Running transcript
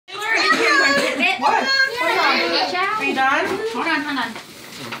done? Hold on.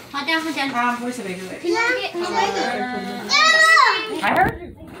 Hold down. Where's the baby? Can you get I heard you.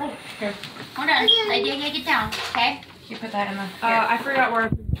 Here. Hold on. Get down. Okay? You put that in the. I forgot where.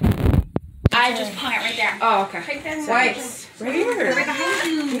 I just put it right there. Oh, okay. Wipes. Right here. Right behind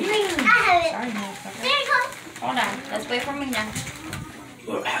you. Sorry, Hold on. Let's wait for me now.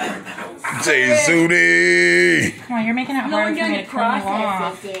 Say Zooty. Come on, you're making it hard for me to clean you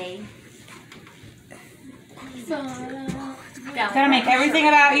off. Gotta make everything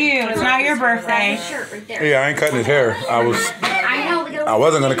about you. It's not your birthday. Yeah, I ain't cutting his hair. I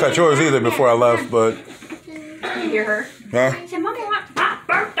wasn't gonna cut yours either before I left, but. You hear her? Huh? She said, Mommy wants my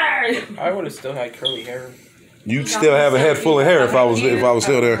birthday. I would have still had curly hair. You'd still have a head full of hair if I was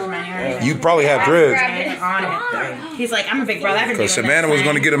still there. You'd probably have dreads. On it. He's like, I'm a big brother. Because Savannah was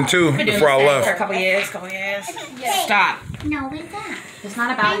gonna get him too before I For a left. couple years. Stop. No, what's that? It's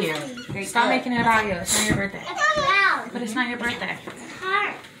not about you. Stop making it about you. It's not your birthday. But it's not your birthday.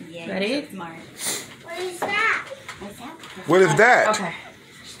 Ready? Smart. What is that? What is that? Okay.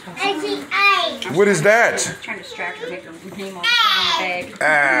 What is that? Trying to distract her, make her name all the bag.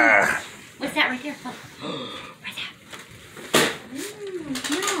 Ah. What's that right there? What's that?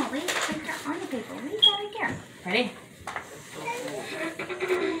 No, wait, put that on the paper. What is that right there? Ready?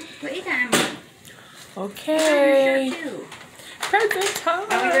 What is that, Emily? Okay. Sure, too. Present time.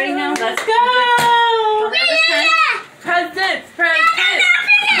 Are we ready now? Let's go. Presents.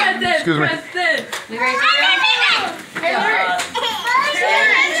 Excuse me. We ready to go?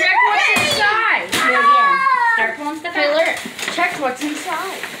 Check what's inside. Do it again. Start pulling stuff out. Check what's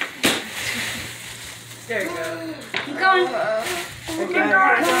inside. There you go. Keep going. Okay.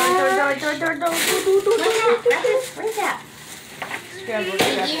 What is that? Can you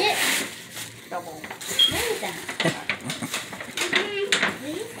eat it? Double. What is that?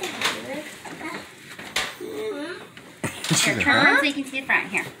 Here, turn around so you can see the front.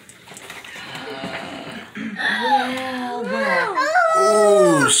 Here.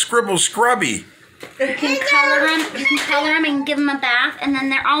 Ooh, scribble scrubby. You can color them and give them a bath, and then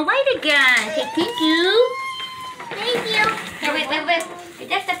they're all white again. Okay, thank you. Thank you. Here, wait. Get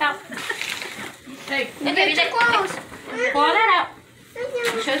that stuff out. Hey. Get your clothes. Pull all that out.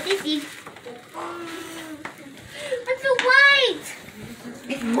 Show Cece. It's a white.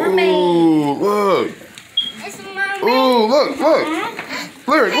 It's a mermaid. Ooh, look. It's a mermaid. Ooh, look.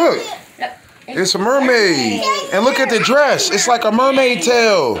 Lyric, look. It's a mermaid. And look at the dress. It's like a mermaid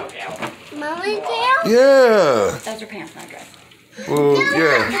tail. Mermaid tail? Yeah. Those are pants, not dress. Well,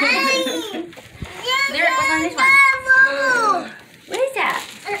 yeah. Lyric, what's on this one? What is that?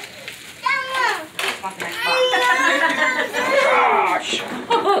 What's the next box?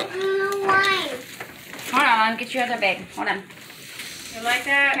 Hold on, I'll get you other bag. Hold on. You like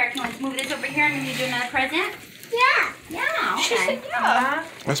that? Here, let's move this over here and then you do another present. Yeah, okay.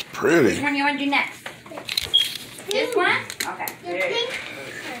 That's Which pretty. one you want to do next? This one? Okay.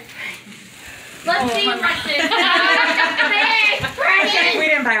 Let's see what's in We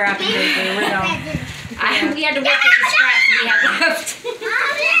didn't buy wrapping paper. We're done. we had to work with the scraps we had left.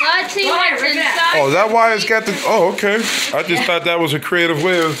 Let's see what's inside. Oh, is that why it's got the... Oh, okay. I just thought that was a creative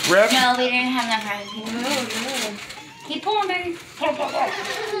way of wrapping. No, we didn't have enough time. Keep pulling, baby. Pull.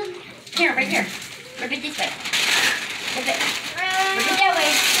 Here, right here. Rip it this way. Rip it. Rip it that way.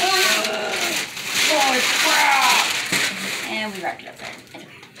 Holy crap! And we wrapped it up there.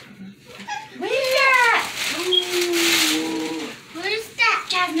 What is that? What is that?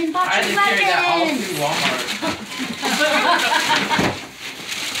 Jasmine bought I had you to carry that all weapons. through Walmart.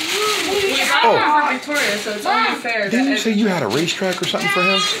 Oh, For Victoria, so it's only fair didn't you that say you had a racetrack or something for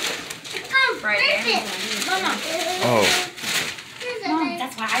him? Right there. Oh. Mom,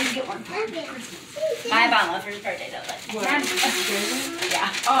 that's why I get one. My mom for his birthday though.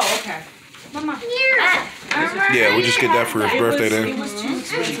 Yeah. Oh, okay. Mama. Yeah, we'll just get that for his birthday It then. was too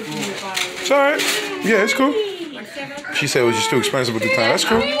expensive for me to buy. It's alright. Yeah, it's cool. She said it was just too expensive at the time. That's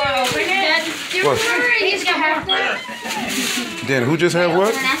cool. What? He's got one. Then who just had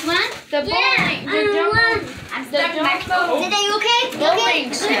what? Last one? The bowling. I'm stuck in my phone. Did you okay?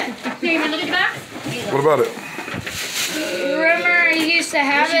 Bowling set. Here, you want to look at the back? What about it? Remember, I used to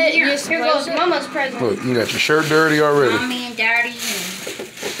have it. Here goes Mama's present. Look, you got your shirt dirty already. Mommy and Daddy and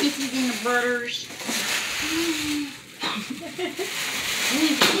Kisses and the Birders.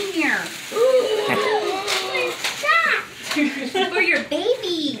 Who's here? For your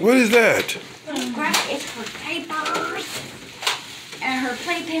baby. What is that? Grandma, it's her diapers. And her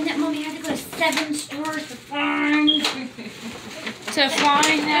playpen that Mommy had to go to 7 stores to find. To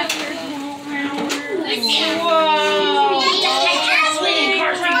find that. Whoa.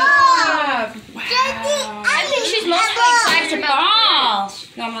 I think she's most like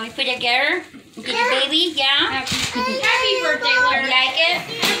put it together. Get the baby, yeah? Happy birthday, Larry. You like it?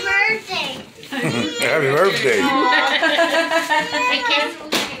 Happy birthday. Hey, kiss.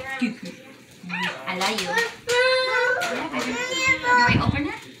 I love you. You want to open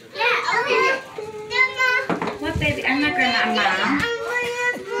it? What, baby? I'm not grandma, I'm mom.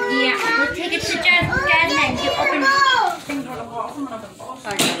 Yeah, we'll take it to Jasmine. You open it.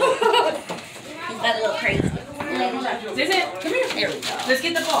 He's got a little crazy. Is it? Come here. There we go. Let's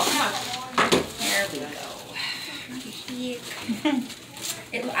get the ball. Come on. There we go.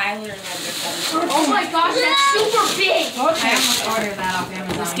 I would have loved this one. Oh my gosh, that's super big. I almost ordered that off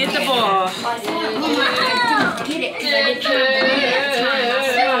Amazon. Let's get the ball. Get it, because I didn't turn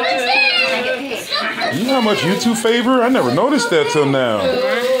it. You know how much YouTube favor? I never noticed that till now.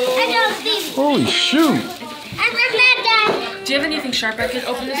 Holy shoot. Do you have anything sharp I can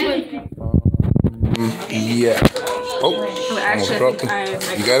open this with? Yeah. Oh, Actually, almost dropped it.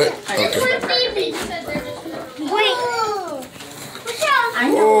 You got it? Okay.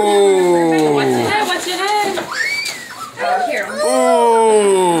 Oh. What's your head? What's your head? Here.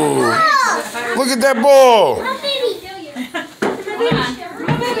 Oh. Look at that ball. Hold on.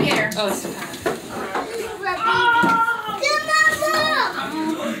 Oh, it's